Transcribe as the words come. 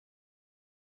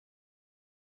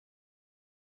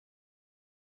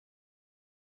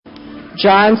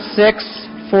John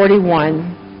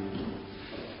 6:41.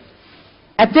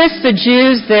 At this the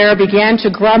Jews there began to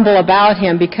grumble about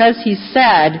him because he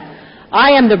said,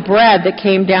 "I am the bread that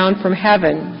came down from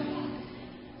heaven."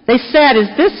 They said, "Is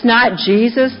this not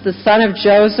Jesus, the son of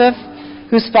Joseph,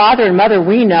 whose father and mother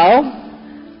we know?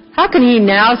 How can he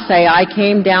now say, 'I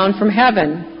came down from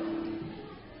heaven'?"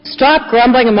 "Stop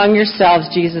grumbling among yourselves,"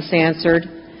 Jesus answered.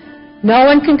 "No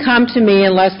one can come to me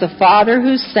unless the Father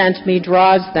who sent me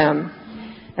draws them,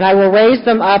 and I will raise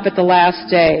them up at the last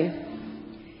day.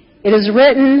 It is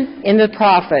written in the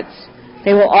prophets,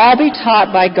 they will all be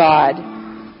taught by God.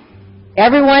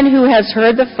 Everyone who has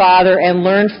heard the Father and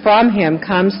learned from him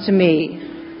comes to me.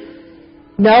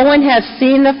 No one has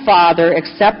seen the Father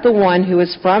except the one who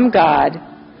is from God.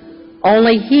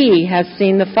 Only he has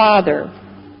seen the Father.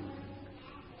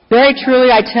 Very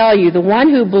truly I tell you, the one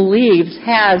who believes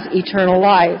has eternal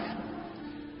life.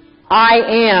 I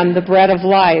am the bread of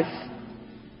life.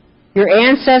 Your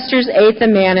ancestors ate the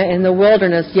manna in the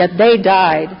wilderness, yet they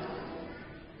died.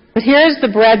 But here is the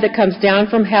bread that comes down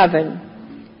from heaven,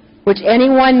 which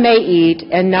anyone may eat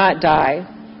and not die.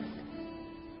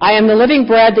 I am the living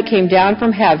bread that came down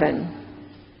from heaven.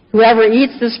 Whoever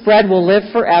eats this bread will live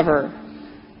forever.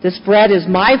 This bread is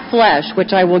my flesh,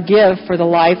 which I will give for the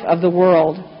life of the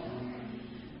world."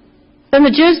 Then the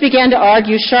Jews began to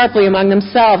argue sharply among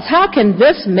themselves, "How can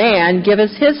this man give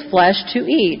us his flesh to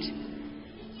eat?"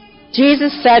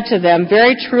 Jesus said to them,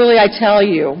 "Very truly I tell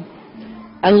you,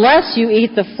 unless you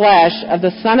eat the flesh of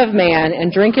the Son of Man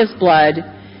and drink his blood,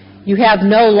 you have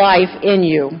no life in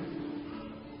you.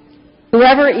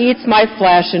 Whoever eats my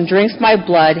flesh and drinks my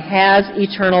blood has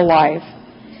eternal life,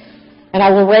 and I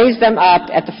will raise them up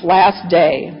at the last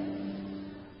day.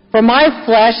 For my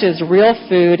flesh is real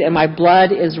food and my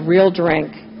blood is real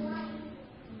drink.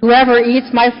 Whoever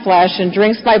eats my flesh and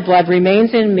drinks my blood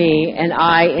remains in me and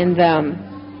I in them.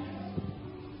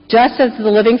 Just as the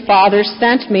living Father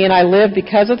sent me and I live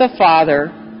because of the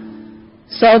Father,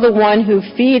 so the one who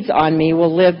feeds on me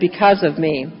will live because of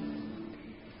me.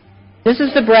 This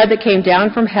is the bread that came down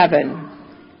from heaven.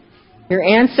 Your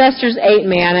ancestors ate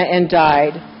manna and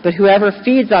died, but whoever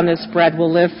feeds on this bread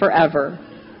will live forever."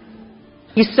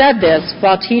 He said this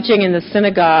while teaching in the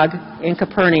synagogue in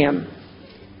Capernaum.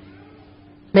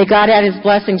 May God add his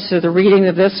blessings to the reading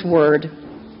of this word.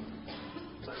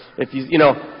 If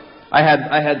I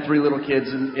had 3 little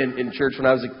kids in church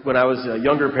when I was a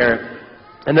younger parent,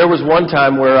 and there was one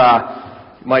time where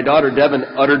my daughter Devin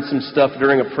uttered some stuff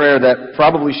during a prayer that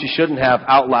probably she shouldn't have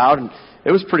out loud, and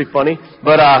it was pretty funny.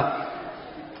 But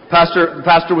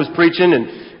pastor was preaching,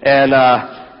 and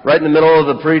right in the middle of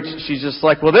the preach, she's just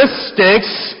like, "Well, this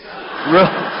stinks,"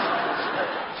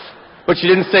 but she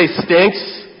didn't say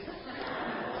stinks.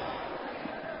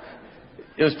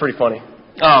 It was pretty funny.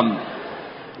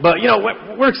 But,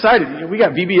 we're excited. We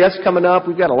got VBS coming up.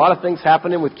 We've got a lot of things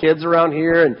happening with kids around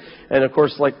here. And of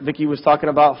course, like Vicki was talking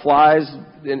about, flies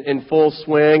in full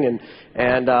swing.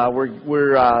 And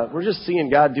we're just seeing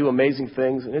God do amazing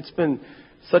things. And it's been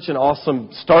such an awesome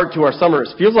start to our summer. It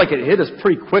feels like it hit us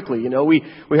pretty quickly.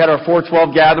 We had our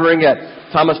 412 gathering at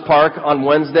Thomas Park on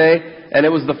Wednesday. And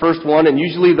it was the first one. And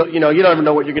usually, you don't ever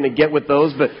know what you're going to get with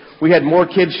those. But we had more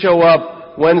kids show up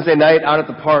Wednesday night out at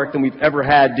the park than we've ever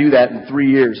had do that in 3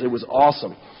 years. It was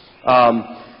awesome.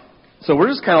 So we're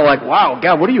just kind of like, wow,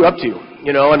 God, what are you up to?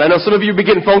 And I know some of you have been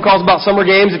getting phone calls about summer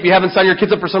games. If you haven't signed your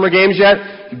kids up for summer games yet,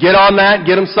 get on that,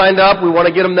 get them signed up. We want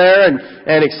to get them there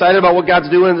and excited about what God's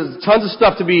doing. There's tons of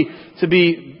stuff to be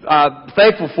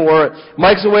thankful for.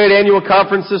 Mike's away at annual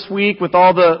conference this week with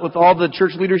all the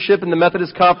church leadership in the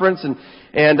Methodist conference,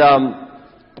 and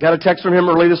got a text from him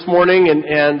early this morning,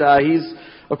 and he's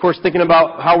of course thinking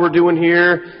about how we're doing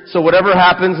here. So whatever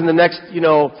happens in the next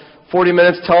 40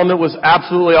 minutes, tell him it was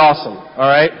absolutely awesome. All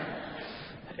right,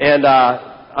 and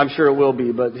I'm sure it will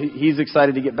be, but he's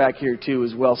excited to get back here too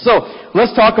as well. So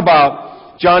let's talk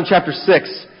about John chapter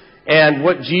 6 and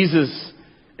what Jesus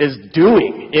is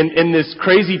doing in this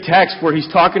crazy text where he's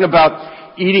talking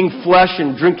about eating flesh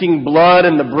and drinking blood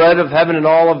and the bread of heaven and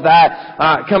all of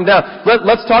that come down.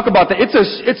 Let's talk about that.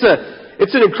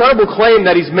 It's an incredible claim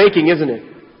that he's making, isn't it?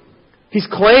 He's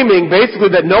claiming basically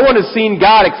that no one has seen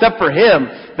God except for him,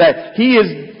 that he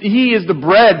is the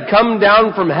bread come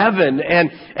down from heaven.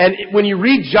 And when you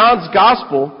read John's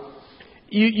gospel,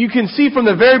 you can see from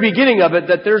the very beginning of it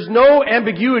that there's no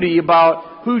ambiguity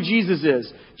about who Jesus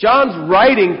is. John's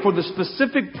writing for the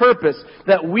specific purpose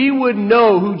that we would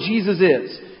know who Jesus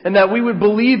is and that we would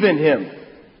believe in him.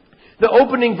 The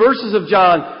opening verses of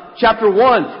John chapter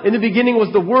 1, in the beginning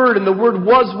was the Word, and the Word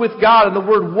was with God, and the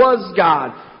Word was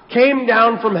God. came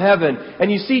down from heaven.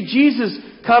 And you see Jesus'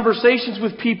 conversations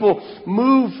with people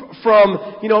move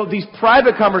from, these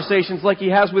private conversations like he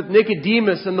has with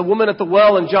Nicodemus and the woman at the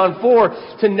well in John 4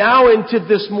 to now into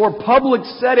this more public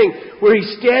setting where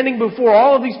he's standing before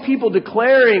all of these people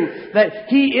declaring that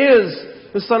he is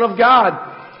the Son of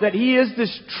God, that he is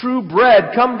this true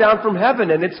bread come down from heaven.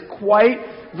 And it's quite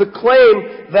the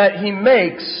claim that he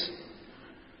makes.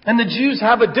 And the Jews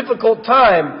have a difficult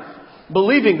time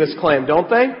believing this claim, don't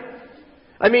they?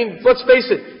 I mean, let's face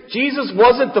it, Jesus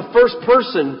wasn't the first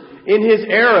person in his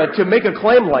era to make a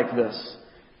claim like this.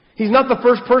 He's not the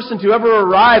first person to ever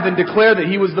arrive and declare that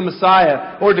he was the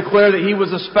Messiah or declare that he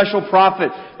was a special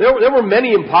prophet. There were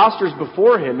many imposters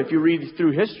before him. If you read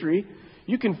through history,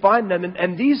 you can find them.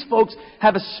 And these folks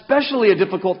have especially a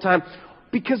difficult time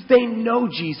because they know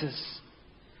Jesus.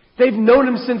 They've known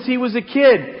him since he was a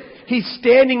kid. He's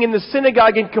standing in the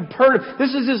synagogue in Capernaum.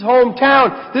 This is his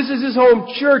hometown. This is his home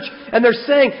church. And they're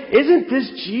saying, isn't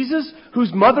this Jesus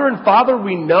whose mother and father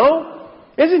we know?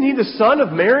 Isn't he the son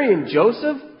of Mary and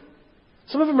Joseph?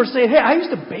 Some of them are saying, hey, I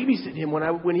used to babysit him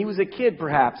when he was a kid,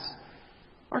 perhaps.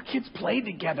 Our kids played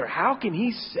together. How can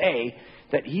he say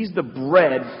that he's the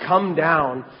bread come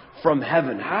down from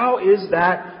heaven? How is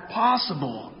that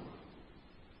possible?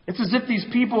 It's as if these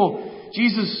people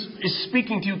Jesus is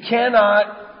speaking to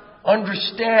cannot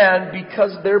understand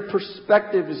because their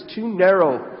perspective is too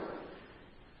narrow.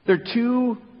 They're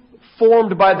too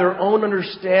formed by their own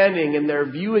understanding, and they're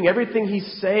viewing everything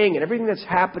he's saying and everything that's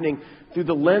happening through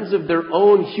the lens of their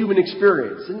own human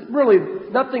experience. And really,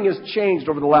 nothing has changed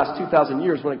over the last 2,000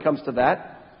 years when it comes to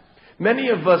that. Many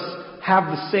of us have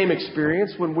the same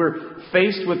experience when we're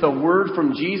faced with a word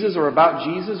from Jesus or about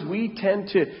Jesus. We tend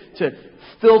to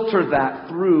filter that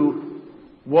through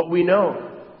what we know.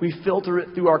 We filter it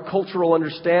through our cultural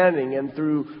understanding and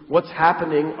through what's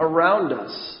happening around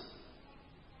us.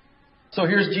 So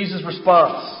here's Jesus'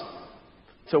 response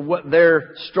to what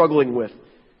they're struggling with.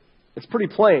 It's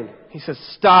pretty plain. He says,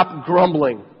 stop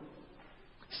grumbling.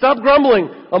 Stop grumbling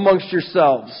amongst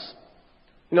yourselves.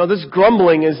 This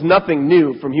grumbling is nothing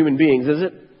new from human beings, is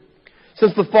it?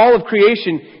 Since the fall of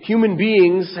creation, human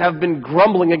beings have been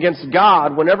grumbling against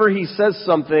God whenever he says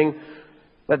something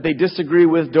that they disagree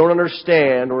with, don't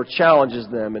understand, or challenges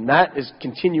them. And that is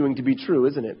continuing to be true,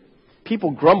 isn't it?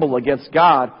 People grumble against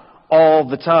God all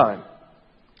the time.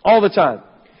 All the time.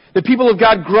 The people of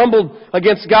God grumbled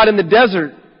against God in the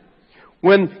desert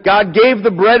when God gave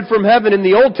the bread from heaven in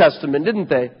the Old Testament, didn't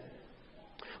they?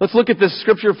 Let's look at this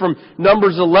scripture from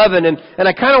Numbers 11. And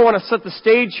I kind of want to set the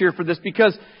stage here for this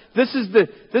because this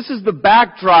is the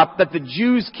backdrop that the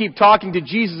Jews keep talking to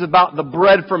Jesus about the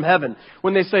bread from heaven.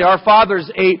 When they say, our fathers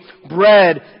ate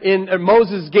bread, and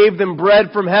Moses gave them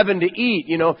bread from heaven to eat.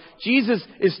 Jesus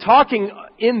is talking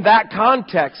in that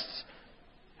context.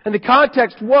 And the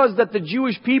context was that the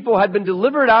Jewish people had been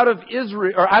delivered out of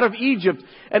Israel or out of Egypt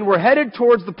and were headed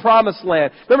towards the Promised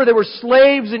Land. Remember, they were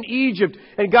slaves in Egypt,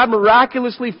 and God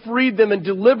miraculously freed them and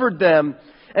delivered them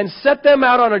and set them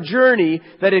out on a journey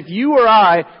that if you or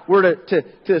I were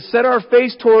to set our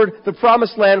face toward the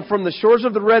Promised Land from the shores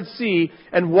of the Red Sea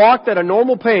and walked at a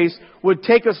normal pace, would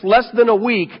take us less than a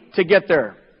week to get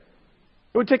there.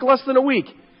 It would take less than a week.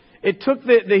 It took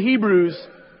the Hebrews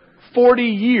 40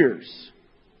 years.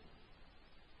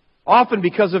 Often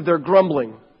because of their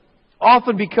grumbling.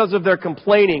 Often because of their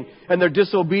complaining and their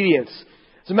disobedience.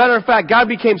 As a matter of fact, God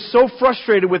became so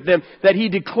frustrated with them that he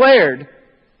declared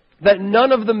that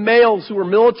none of the males who were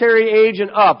military age and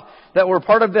up that were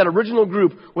part of that original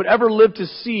group would ever live to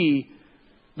see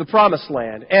the Promised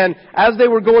Land. And as they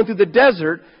were going through the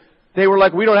desert, they were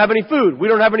like, we don't have any food. We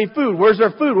don't have any food. Where's our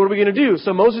food? What are we going to do?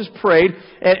 So Moses prayed,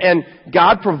 and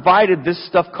God provided this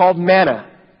stuff called manna.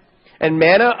 And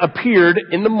manna appeared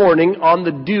in the morning on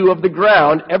the dew of the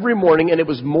ground every morning, and it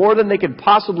was more than they could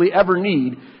possibly ever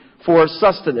need for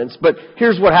sustenance. But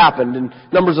here's what happened in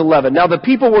Numbers 11. Now the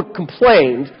people were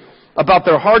complained about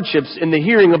their hardships in the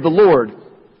hearing of the Lord.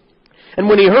 And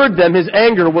when he heard them, his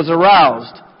anger was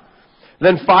aroused.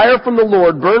 Then fire from the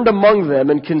Lord burned among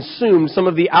them and consumed some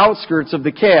of the outskirts of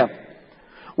the camp.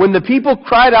 When the people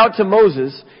cried out to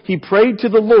Moses, he prayed to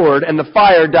the Lord, and the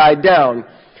fire died down.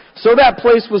 So that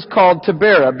place was called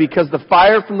Taberah, because the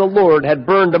fire from the Lord had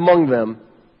burned among them.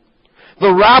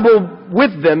 The rabble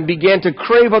with them began to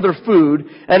crave other food,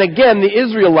 and again the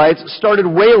Israelites started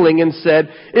wailing and said,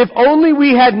 if only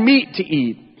we had meat to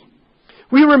eat.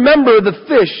 We remember the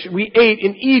fish we ate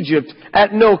in Egypt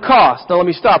at no cost. Now let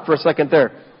me stop for a second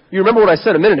there. You remember what I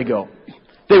said a minute ago.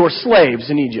 They were slaves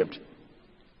in Egypt.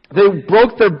 They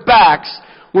broke their backs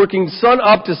working sun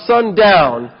up to sun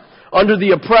down under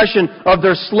the oppression of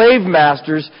their slave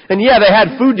masters. And yeah, they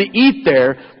had food to eat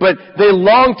there, but they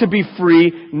longed to be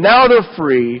free. Now they're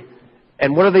free.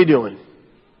 And what are they doing?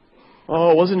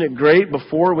 Oh, wasn't it great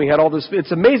before we had all this?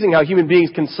 It's amazing how human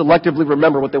beings can selectively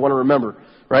remember what they want to remember,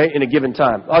 right, in a given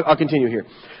time. I'll continue here.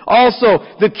 Also,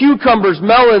 the cucumbers,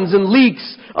 melons, and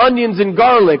leeks, onions, and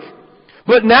garlic.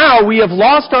 But now we have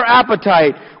lost our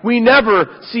appetite. We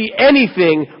never see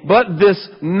anything but this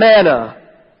manna.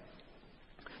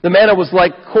 The manna was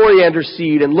like coriander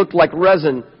seed and looked like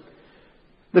resin.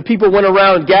 The people went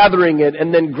around gathering it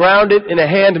and then ground it in a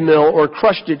hand mill or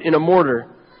crushed it in a mortar.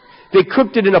 They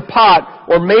cooked it in a pot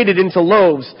or made it into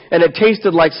loaves, and it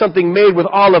tasted like something made with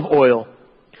olive oil.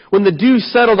 When the dew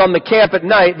settled on the camp at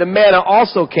night, the manna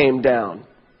also came down.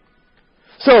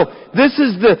 So this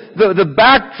is the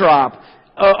backdrop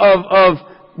of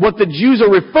what the Jews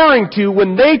are referring to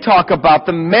when they talk about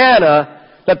the manna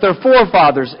that their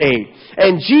forefathers ate.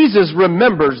 And Jesus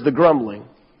remembers the grumbling.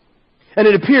 And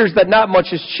it appears that not much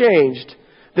has changed.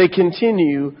 They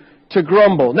continue to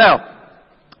grumble. Now,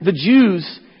 the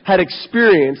Jews had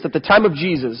experienced at the time of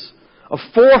Jesus a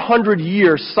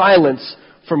 400-year silence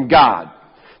from God.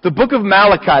 The book of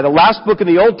Malachi, the last book in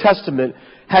the Old Testament,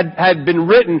 had been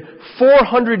written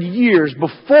 400 years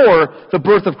before the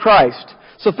birth of Christ.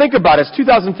 So think about it. It's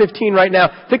 2015 right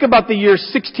now. Think about the year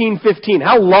 1615.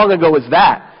 How long ago is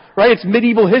that? Right? It's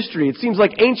medieval history. It seems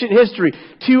like ancient history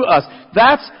to us.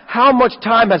 That's how much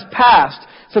time has passed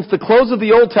since the close of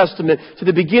the Old Testament to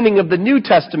the beginning of the New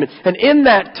Testament. And in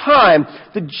that time,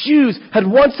 the Jews had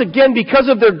once again, because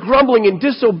of their grumbling and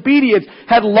disobedience,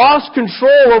 had lost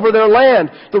control over their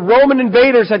land. The Roman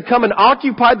invaders had come and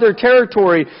occupied their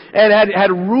territory and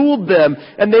had ruled them.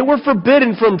 And they were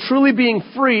forbidden from truly being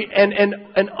free and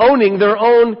owning their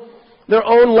own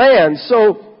land.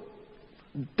 So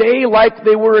they, like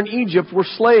they were in Egypt, were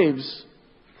slaves.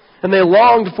 And they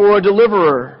longed for a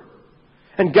deliverer.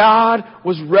 And God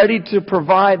was ready to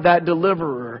provide that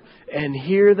deliverer. And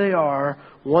here they are,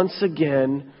 once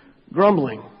again,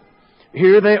 grumbling.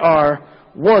 Here they are,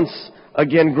 once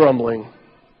again, grumbling.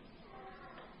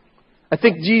 I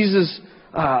think Jesus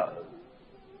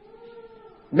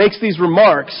makes these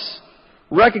remarks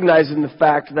recognizing the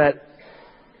fact that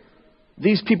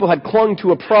these people had clung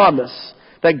to a promise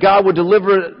that God would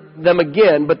deliver them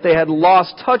again, but they had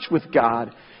lost touch with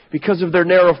God because of their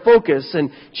narrow focus.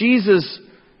 And Jesus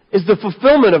is the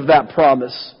fulfillment of that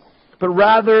promise. But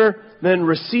rather than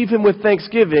receive Him with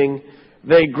thanksgiving,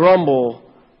 they grumble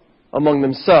among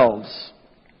themselves.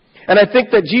 And I think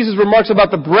that Jesus' remarks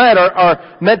about the bread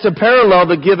are meant to parallel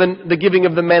the giving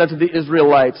of the manna to the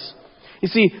Israelites. You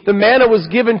see, the manna was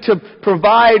given to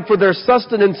provide for their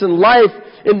sustenance and life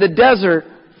in the desert.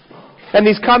 And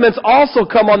these comments also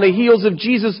come on the heels of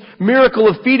Jesus' miracle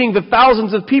of feeding the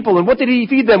thousands of people. And what did He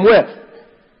feed them with?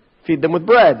 Feed them with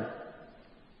bread.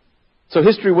 So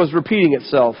history was repeating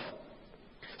itself.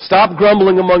 Stop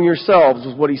grumbling among yourselves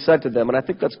was what He said to them. And I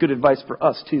think that's good advice for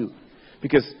us too.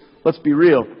 Because, let's be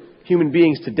real, human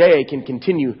beings today can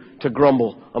continue to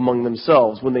grumble among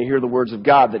themselves when they hear the words of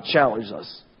God that challenge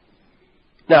us.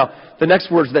 Now, the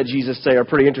next words that Jesus say are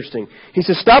pretty interesting. He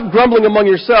says, stop grumbling among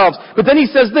yourselves. But then He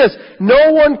says this,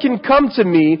 no one can come to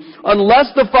me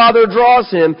unless the Father draws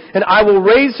him, and I will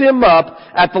raise him up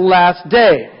at the last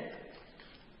day.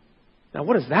 Now,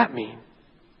 what does that mean?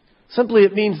 Simply,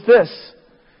 it means this.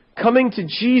 Coming to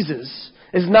Jesus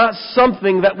is not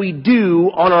something that we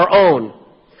do on our own.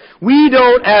 We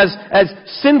don't, as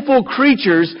sinful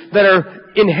creatures that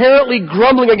are inherently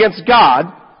grumbling against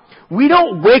God, we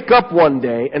don't wake up one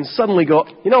day and suddenly go,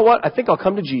 you know what, I think I'll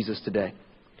come to Jesus today.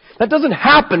 That doesn't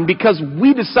happen because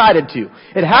we decided to.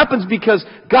 It happens because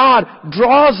God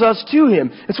draws us to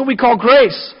Him. It's what we call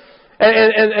grace.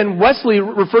 And Wesley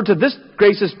referred to this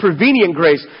grace as prevenient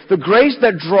grace. The grace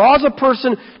that draws a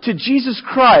person to Jesus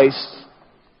Christ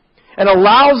and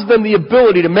allows them the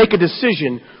ability to make a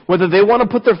decision whether they want to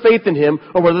put their faith in Him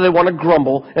or whether they want to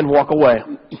grumble and walk away.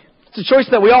 It's a choice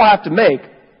that we all have to make.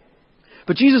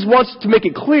 But Jesus wants to make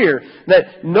it clear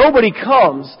that nobody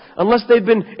comes unless they've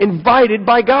been invited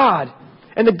by God.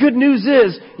 And the good news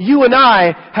is, you and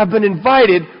I have been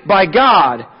invited by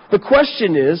God. The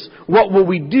question is, what will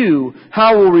we do?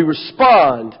 How will we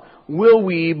respond? Will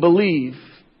we believe?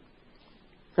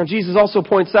 Now, Jesus also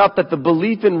points out that the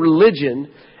belief in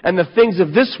religion and the things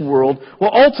of this world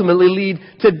will ultimately lead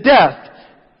to death.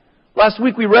 Last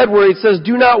week we read where He says,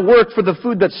 do not work for the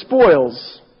food that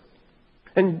spoils.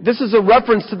 And this is a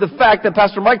reference to the fact that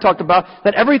Pastor Mike talked about,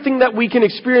 that everything that we can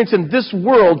experience in this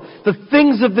world, the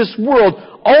things of this world,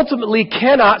 ultimately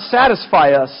cannot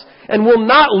satisfy us and will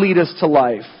not lead us to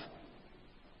life.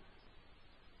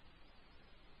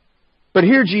 But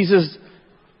here Jesus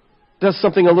does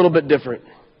something a little bit different.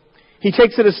 He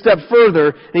takes it a step further,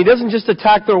 and he doesn't just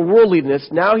attack their worldliness.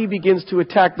 Now he begins to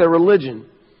attack their religion.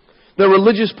 Their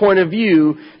religious point of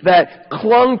view that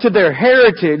clung to their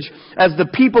heritage as the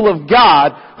people of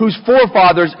God whose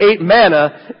forefathers ate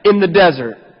manna in the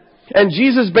desert. And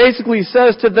Jesus basically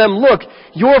says to them, look,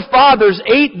 your fathers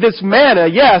ate this manna,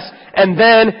 yes, and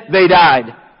then they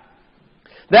died.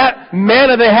 That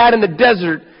manna they had in the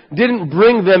desert didn't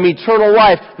bring them eternal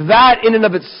life. That in and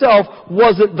of itself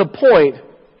wasn't the point.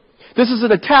 This is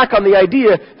an attack on the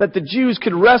idea that the Jews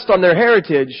could rest on their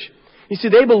heritage. You see,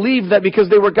 they believed that because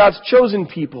they were God's chosen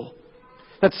people,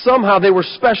 that somehow they were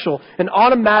special and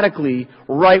automatically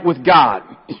right with God.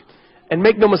 And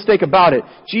make no mistake about it,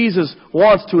 Jesus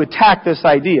wants to attack this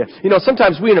idea. You know,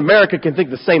 sometimes we in America can think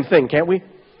the same thing, can't we?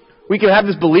 We can have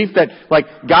this belief that, like,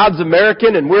 God's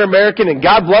American and we're American and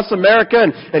God bless America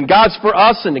and God's for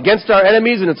us and against our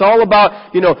enemies, and it's all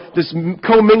about, you know, this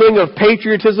commingling of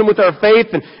patriotism with our faith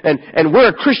and we're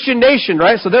a Christian nation,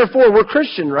 right? So therefore we're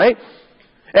Christian, right?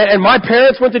 And my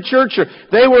parents went to church, or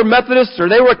they were Methodists, or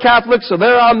they were Catholics, so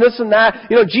they're on this and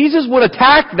that. You know, Jesus would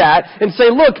attack that and say,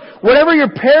 look, whatever your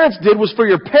parents did was for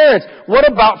your parents. What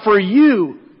about for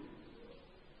you?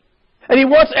 And he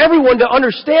wants everyone to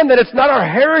understand that it's not our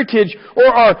heritage or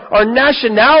our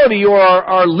nationality or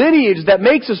our lineage that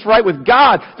makes us right with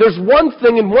God. There's one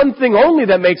thing and one thing only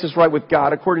that makes us right with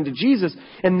God, according to Jesus,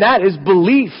 and that is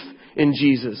belief in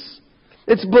Jesus.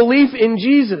 It's belief in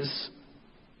Jesus.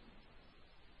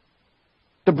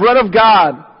 The bread of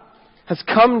God has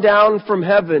come down from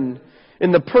heaven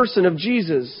in the person of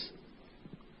Jesus.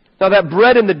 Now that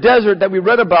bread in the desert that we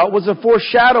read about was a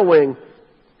foreshadowing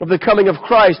of the coming of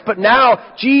Christ. But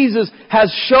now Jesus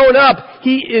has shown up.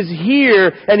 He is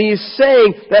here, and He is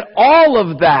saying that all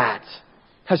of that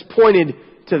has pointed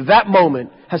to that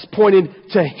moment, has pointed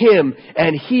to Him,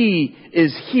 and He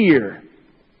is here.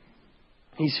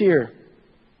 He's here.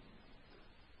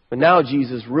 But now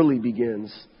Jesus really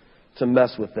begins to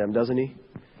mess with them, doesn't He?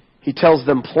 He tells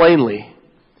them plainly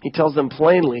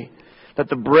that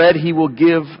the bread He will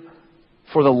give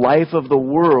for the life of the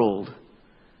world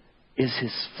is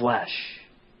His flesh.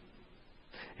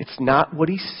 It's not what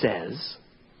He says.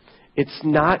 It's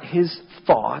not His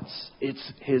thoughts.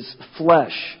 It's His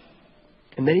flesh.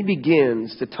 And then He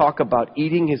begins to talk about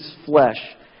eating His flesh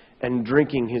and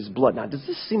drinking His blood. Now, does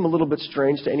this seem a little bit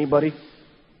strange to anybody?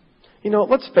 You know,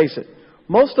 let's face it.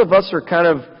 Most of us are kind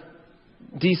of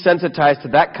desensitized to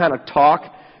that kind of talk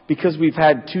because we've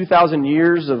had 2,000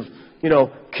 years of, you know,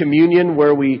 communion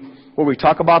where we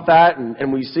talk about that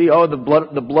and we see, oh, the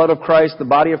blood of Christ, the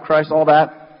body of Christ, all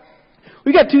that.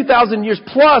 We got 2,000 years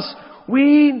plus.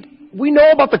 We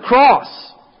know about the cross.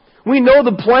 We know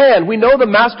the plan. We know the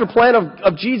master plan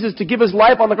of Jesus to give His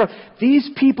life on the cross.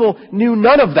 These people knew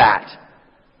none of that.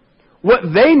 What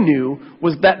they knew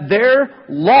was that their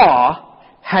law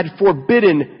had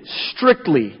forbidden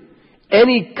strictly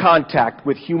any contact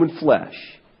with human flesh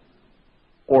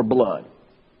or blood.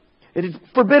 It had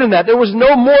forbidden that. There was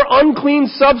no more unclean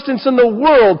substance in the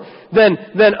world than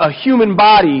a human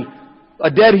body,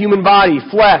 a dead human body,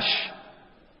 flesh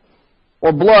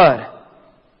or blood.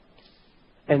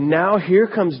 And now here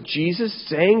comes Jesus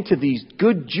saying to these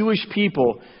good Jewish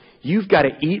people, you've got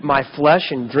to eat my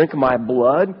flesh and drink my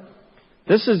blood.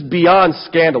 This is beyond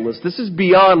scandalous. This is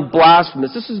beyond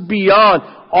blasphemous. This is beyond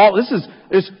all. This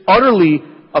is utterly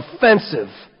offensive.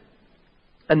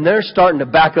 And they're starting to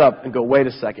back up and go, wait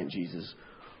a second, Jesus.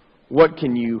 What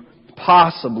can you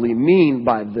possibly mean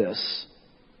by this?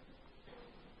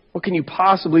 What can you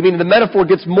possibly mean? And the metaphor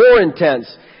gets more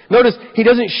intense. Notice, He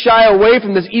doesn't shy away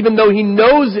from this even though He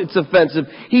knows it's offensive.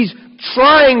 He's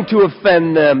trying to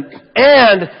offend them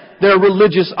and their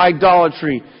religious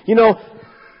idolatry. You know,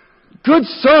 good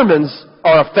sermons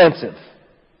are offensive.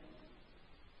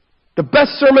 The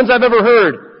best sermons I've ever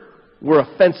heard were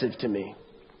offensive to me.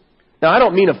 Now, I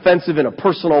don't mean offensive in a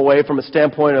personal way from a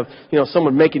standpoint of, you know,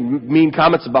 someone making mean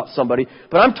comments about somebody,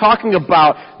 but I'm talking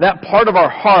about that part of our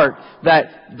heart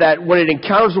that when it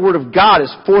encounters the Word of God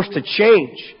is forced to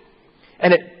change.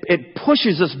 And it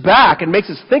pushes us back and makes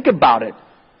us think about it.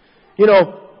 You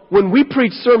know, when we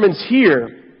preach sermons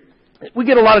here, we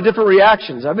get a lot of different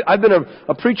reactions. I've been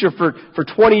a preacher for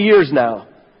 20 years now.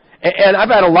 And I've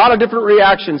had a lot of different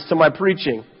reactions to my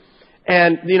preaching.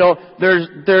 And, you know,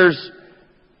 there's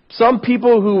some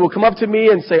people who will come up to me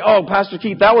and say, oh, Pastor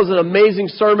Keith, that was an amazing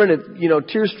sermon. It, you know,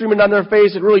 tears streaming down their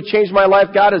face. It really changed my life.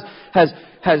 God has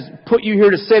put you here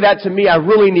to say that to me. I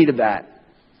really needed that.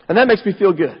 And that makes me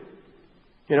feel good.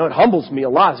 You know, it humbles me a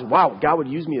lot. I say, wow, God would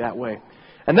use me that way.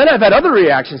 And then I've had other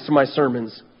reactions to my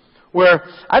sermons where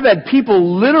I've had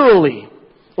people literally,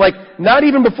 like not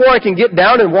even before I can get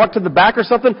down and walk to the back or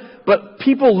something, but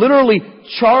people literally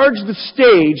charge the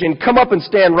stage and come up and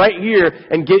stand right here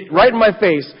and get right in my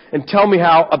face and tell me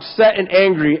how upset and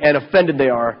angry and offended they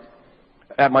are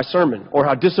at my sermon, or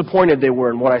how disappointed they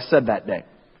were in what I said that day.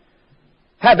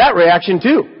 Had that reaction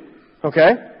too,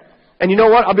 okay? And you know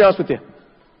what? I'll be honest with you.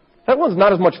 That one's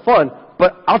not as much fun,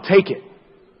 but I'll take it.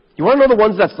 You want to know the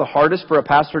ones that's the hardest for a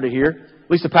pastor to hear?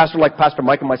 At least a pastor like Pastor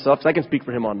Mike and myself, because I can speak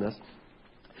for him on this.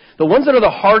 The ones that are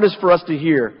the hardest for us to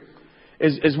hear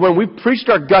is when we've preached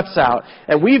our guts out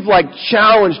and we've like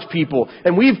challenged people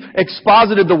and we've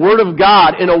exposited the Word of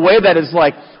God in a way that is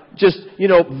like just,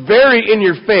 very in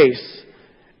your face.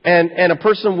 And a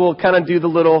person will kind of do the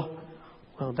little,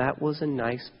 well, that was a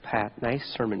nice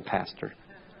sermon, Pastor.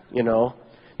 Now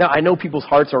I know people's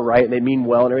hearts are right and they mean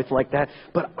well and everything like that.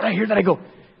 But when I hear that, I go,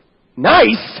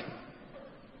 nice?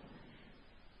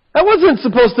 That wasn't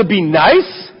supposed to be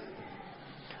nice.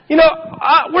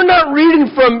 We're not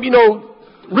reading from,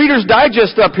 Reader's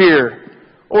Digest up here,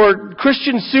 or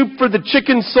Christian soup for the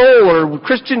chicken soul, or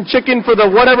Christian chicken for the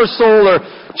whatever soul, or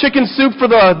chicken soup for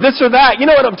the this or that.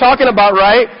 You know what I'm talking about,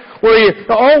 right? Where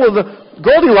the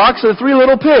Goldilocks and the three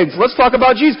little pigs. Let's talk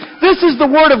about Jesus. This is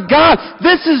the Word of God.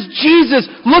 This is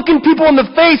Jesus looking people in the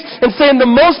face and saying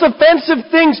the most offensive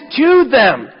things to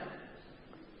them.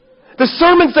 The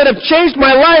sermons that have changed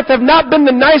my life have not been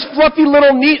the nice, fluffy,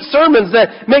 little, neat sermons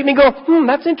that make me go,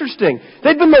 that's interesting.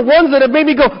 They've been the ones that have made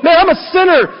me go, man, I'm a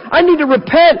sinner. I need to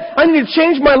repent. I need to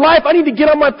change my life. I need to get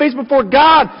on my face before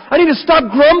God. I need to stop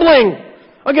grumbling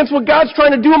against what God's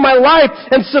trying to do in my life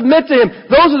and submit to Him.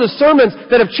 Those are the sermons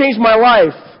that have changed my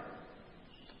life.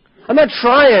 I'm not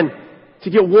trying to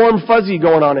get warm, fuzzy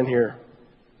going on in here.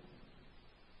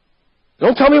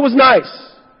 Don't tell me it was nice.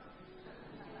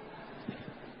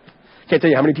 Can't tell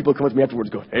you how many people come up to me afterwards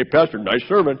and go, hey, Pastor, nice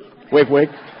sermon. Wink, wink.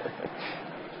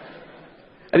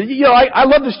 And, I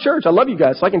love this church. I love you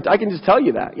guys. So I can just tell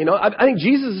you that. I think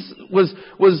Jesus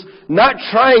was not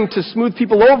trying to smooth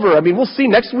people over. I mean, we'll see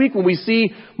next week when we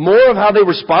see more of how they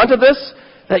respond to this,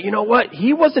 that, you know what?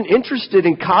 He wasn't interested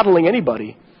in coddling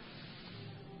anybody.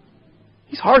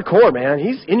 He's hardcore, man.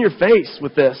 He's in your face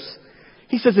with this.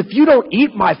 He says, if you don't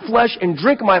eat my flesh and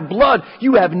drink my blood,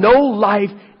 you have no life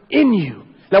in you.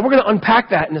 Now, we're going to unpack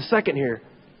that in a second here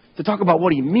to talk about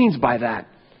what he means by that,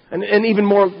 and even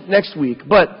more next week.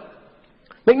 But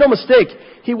make no mistake,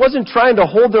 he wasn't trying to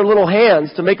hold their little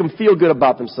hands to make them feel good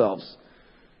about themselves.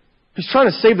 He's trying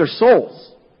to save their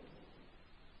souls.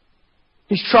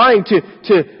 He's trying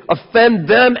to offend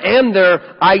them and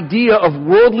their idea of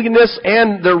worldliness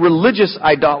and their religious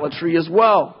idolatry as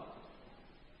well.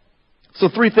 So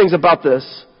 3 things about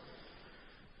this,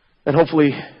 and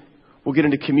hopefully we'll get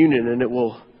into communion and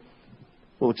we'll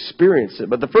experience it.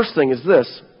 But the first thing is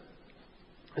this,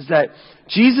 is that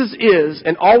Jesus is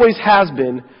and always has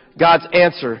been God's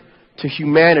answer to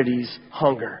humanity's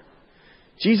hunger.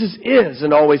 Jesus is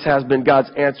and always has been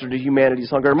God's answer to humanity's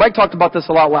hunger. And Mike talked about this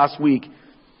a lot last week,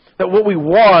 that what we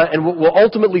want and what will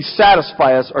ultimately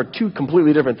satisfy us are 2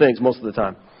 completely different things most of the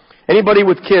time. Anybody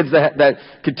with kids that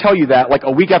could tell you that, like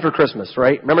a week after Christmas,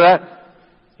 right? Remember that?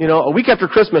 A week after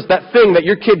Christmas, that thing that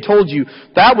your kid told you,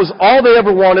 that was all they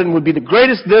ever wanted and would be the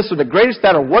greatest this or the greatest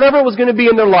that or whatever it was going to be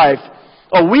in their life.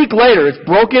 A week later, it's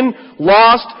broken,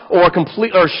 lost, or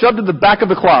shoved in the back of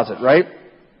the closet, right?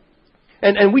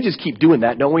 And we just keep doing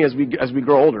that, don't we, as we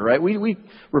grow older, right? We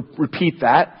repeat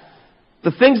that.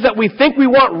 The things that we think we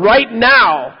want right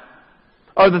now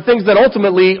are the things that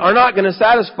ultimately are not going to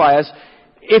satisfy us.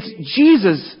 It's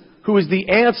Jesus who is the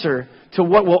answer to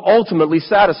what will ultimately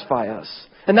satisfy us.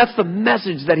 And that's the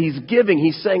message that he's giving.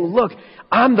 He's saying, look,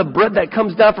 I'm the bread that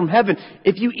comes down from heaven.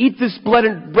 If you eat this bread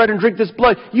and drink this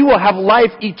blood, you will have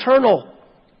life eternal.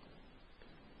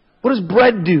 What does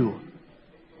bread do?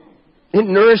 It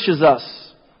nourishes us.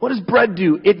 What does bread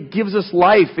do? It gives us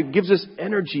life. It gives us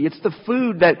energy. It's the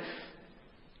food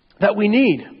that we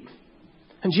need.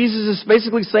 And Jesus is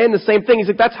basically saying the same thing. He's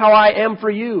like, that's how I am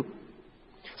for you.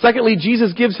 Secondly,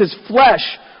 Jesus gives his flesh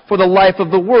for the life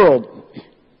of the world.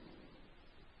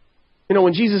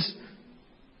 When Jesus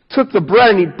took the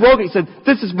bread and he broke it, he said,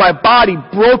 this is my body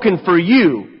broken for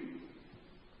you.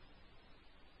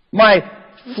 My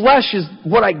flesh is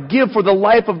what I give for the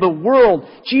life of the world.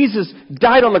 Jesus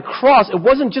died on the cross. It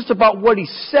wasn't just about what he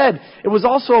said. It was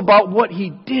also about what he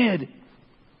did.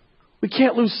 We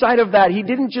can't lose sight of that. He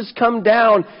didn't just come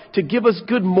down to give us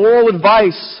good moral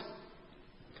advice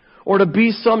or to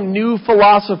be some new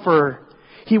philosopher.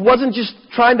 He wasn't just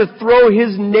trying to throw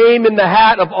his name in the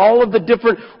hat of all of the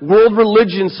different world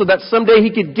religions so that someday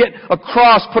he could get a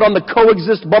cross put on the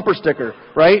coexist bumper sticker,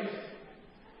 right?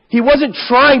 He wasn't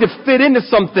trying to fit into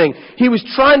something. He was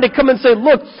trying to come and say,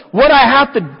 look, what I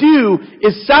have to do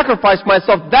is sacrifice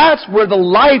myself. That's where the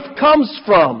life comes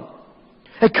from.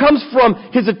 It comes from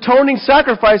His atoning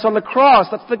sacrifice on the cross.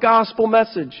 That's the gospel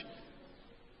message.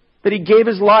 That He gave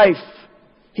His life.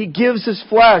 He gives His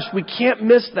flesh. We can't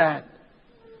miss that.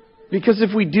 Because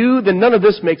if we do, then none of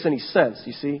this makes any sense,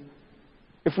 you see.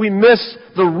 If we miss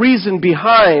the reason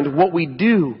behind what we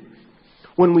do,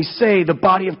 when we say the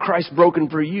body of Christ broken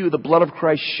for you, the blood of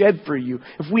Christ shed for you,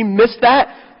 if we miss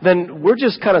that, then we're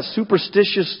just kind of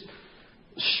superstitious,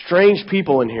 strange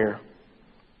people in here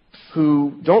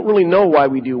who don't really know why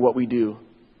we do what we do.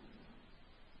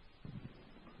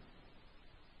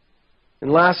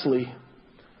 And lastly,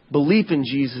 belief in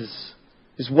Jesus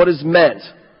is what is meant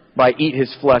by eat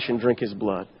His flesh and drink His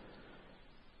blood.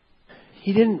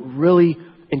 He didn't really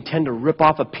intend to rip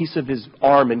off a piece of His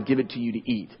arm and give it to you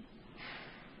to eat.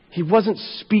 He wasn't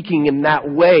speaking in that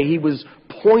way. He was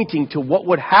pointing to what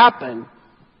would happen.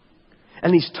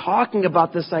 And He's talking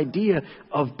about this idea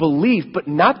of belief, but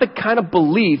not the kind of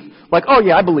belief like, oh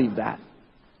yeah, I believe that.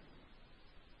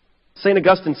 St.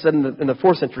 Augustine said in the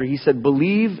 4th century, he said,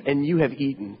 believe and you have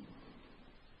eaten.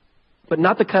 But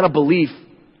not the kind of belief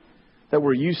that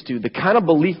we're used to. The kind of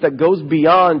belief that goes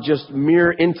beyond just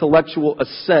mere intellectual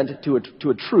assent to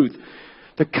a truth.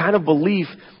 The kind of belief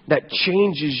that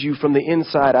changes you from the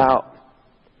inside out.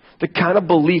 The kind of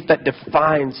belief that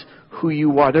defines who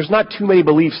you are. There's not too many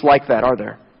beliefs like that, are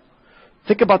there?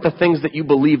 Think about the things that you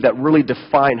believe that really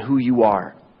define who you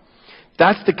are.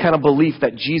 That's the kind of belief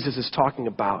that Jesus is talking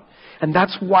about. And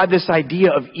that's why this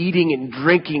idea of eating and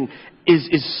drinking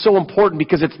is so important,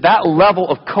 because it's that level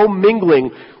of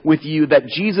commingling with you that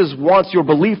Jesus wants your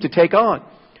belief to take on.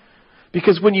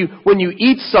 Because when you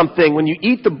eat something, when you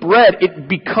eat the bread, it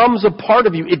becomes a part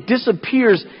of you. It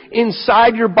disappears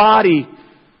inside your body.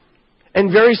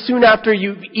 And very soon after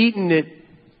you've eaten it,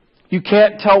 you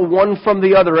can't tell one from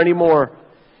the other anymore.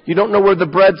 You don't know where the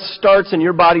bread starts and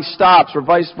your body stops, or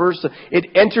vice versa. It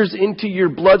enters into your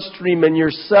bloodstream and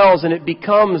your cells, and it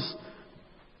becomes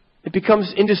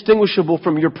indistinguishable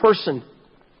from your person.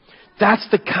 That's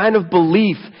the kind of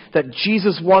belief that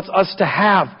Jesus wants us to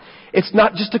have. It's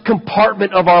not just a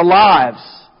compartment of our lives.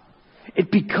 It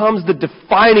becomes the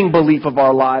defining belief of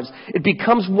our lives. It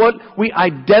becomes what we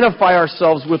identify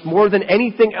ourselves with more than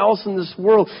anything else in this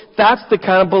world. That's the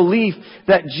kind of belief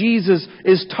that Jesus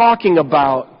is talking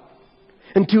about.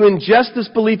 And to ingest this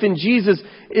belief in Jesus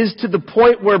is to the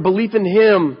point where belief in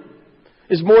Him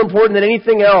is more important than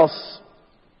anything else.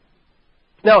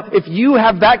 Now, if you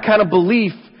have that kind of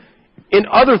belief in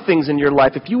other things in your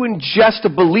life, if you ingest a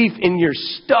belief in your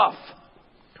stuff,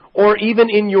 or even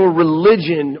in your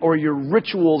religion or your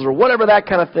rituals or whatever that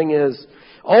kind of thing is,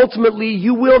 ultimately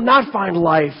you will not find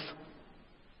life.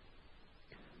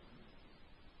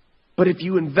 But if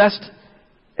you invest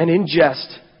and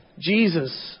ingest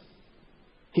Jesus,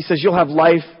 He says you'll have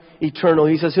life eternal.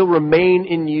 He says He'll remain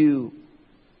in you.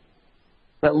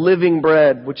 That living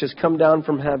bread which has come down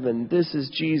from heaven, this is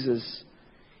Jesus.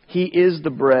 He is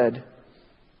the bread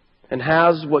and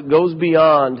has what goes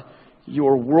beyond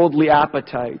your worldly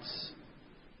appetites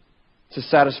to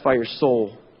satisfy your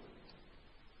soul.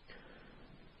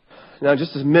 Now,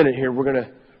 just a minute here, we're going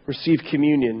to receive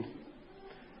communion.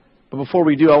 But before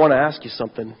we do, I want to ask you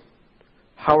something.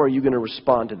 How are you going to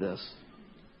respond to this?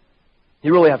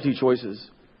 You really have two choices.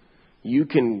 You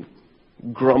can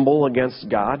grumble against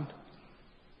God,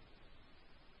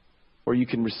 or you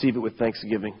can receive it with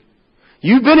thanksgiving.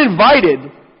 You've been invited.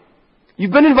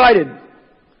 You've been invited.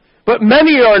 But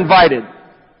many are invited,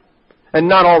 and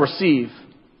not all receive.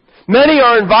 Many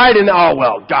are invited,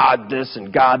 and God this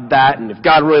and God that, and if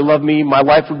God really loved me, my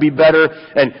life would be better,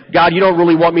 and God, you don't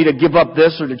really want me to give up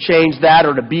this or to change that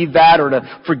or to be that or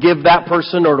to forgive that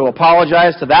person or to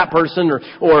apologize to that person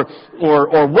or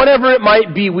whatever it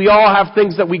might be. We all have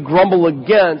things that we grumble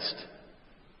against.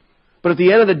 But at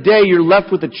the end of the day, you're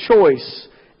left with a choice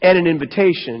and an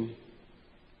invitation.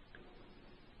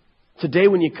 Today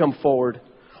when you come forward,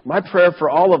 my prayer for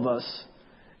all of us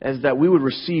is that we would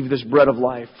receive this bread of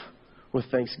life with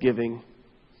thanksgiving.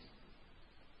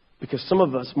 Because some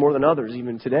of us, more than others,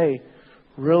 even today,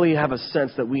 really have a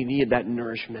sense that we need that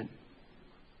nourishment.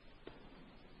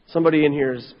 Somebody in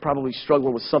here is probably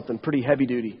struggling with something pretty heavy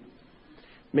duty.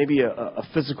 Maybe a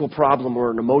physical problem or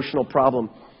an emotional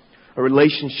problem. A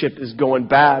relationship is going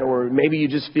bad, or maybe you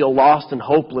just feel lost and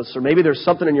hopeless, or maybe there's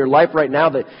something in your life right now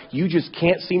that you just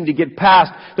can't seem to get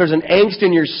past. There's an angst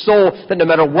in your soul that no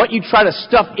matter what you try to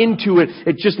stuff into it,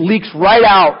 it just leaks right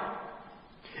out.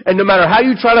 And no matter how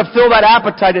you try to fill that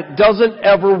appetite, it doesn't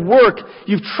ever work.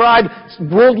 You've tried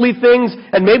worldly things,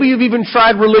 and maybe you've even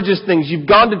tried religious things. You've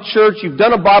gone to church, you've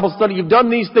done a Bible study, you've done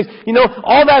these things. You know,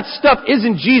 all that stuff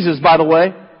isn't Jesus, by the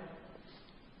way.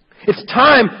 It's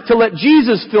time to let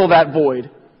Jesus fill that void.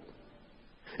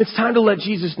 It's time to let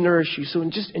Jesus nourish you. So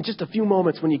in just a few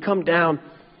moments, when you come down,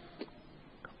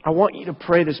 I want you to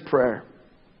pray this prayer.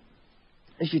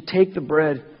 As you take the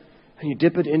bread and you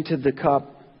dip it into the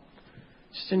cup,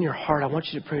 just in your heart, I want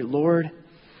you to pray, Lord,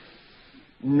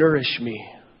 nourish me.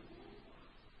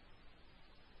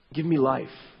 Give me life.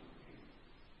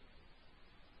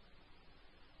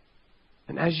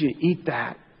 And as you eat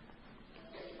that,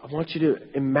 I want you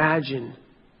to imagine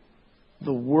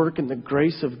the work and the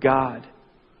grace of God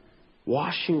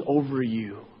washing over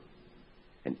you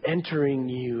and entering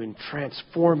you and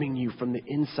transforming you from the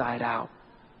inside out.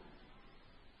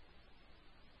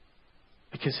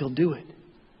 Because He'll do it.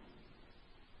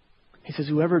 He says,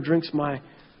 whoever drinks my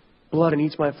blood and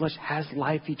eats my flesh has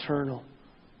life eternal.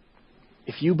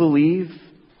 If you believe,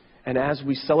 and as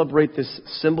we celebrate this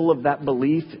symbol of that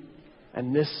belief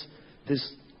and this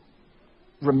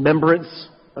remembrance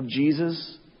of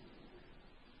Jesus,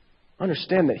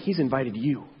 understand that He's invited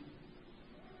you.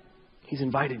 He's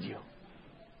invited you.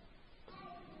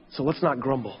 So let's not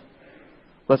grumble.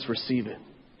 Let's receive it.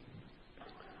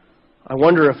 I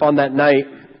wonder if on that night,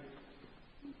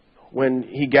 when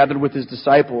He gathered with His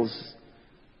disciples,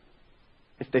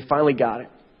 if they finally got it.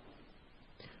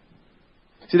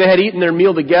 See, they had eaten their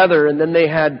meal together, and then they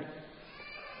had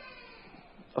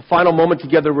a final moment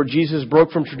together where Jesus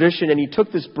broke from tradition, and He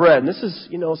took this bread. And this is,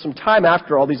 some time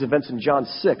after all these events in John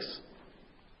 6.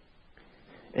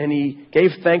 And He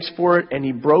gave thanks for it, and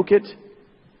He broke it.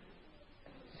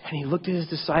 And He looked at His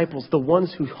disciples, the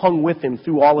ones who hung with Him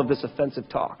through all of this offensive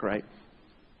talk, right?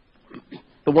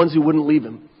 The ones who wouldn't leave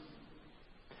Him.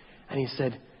 And He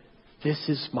said, this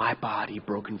is my body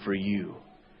broken for you.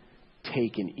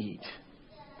 Take and eat.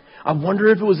 I wonder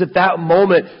if it was at that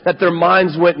moment that their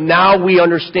minds went, now we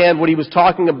understand what He was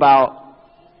talking about.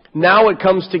 Now it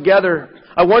comes together.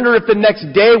 I wonder if the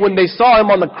next day when they saw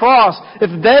Him on the cross, if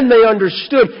then they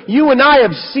understood. You and I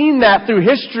have seen that through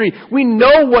history. We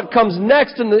know what comes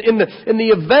next in the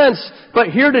events. But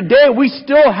here today we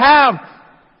still have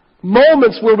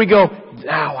moments where we go,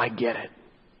 now I get it.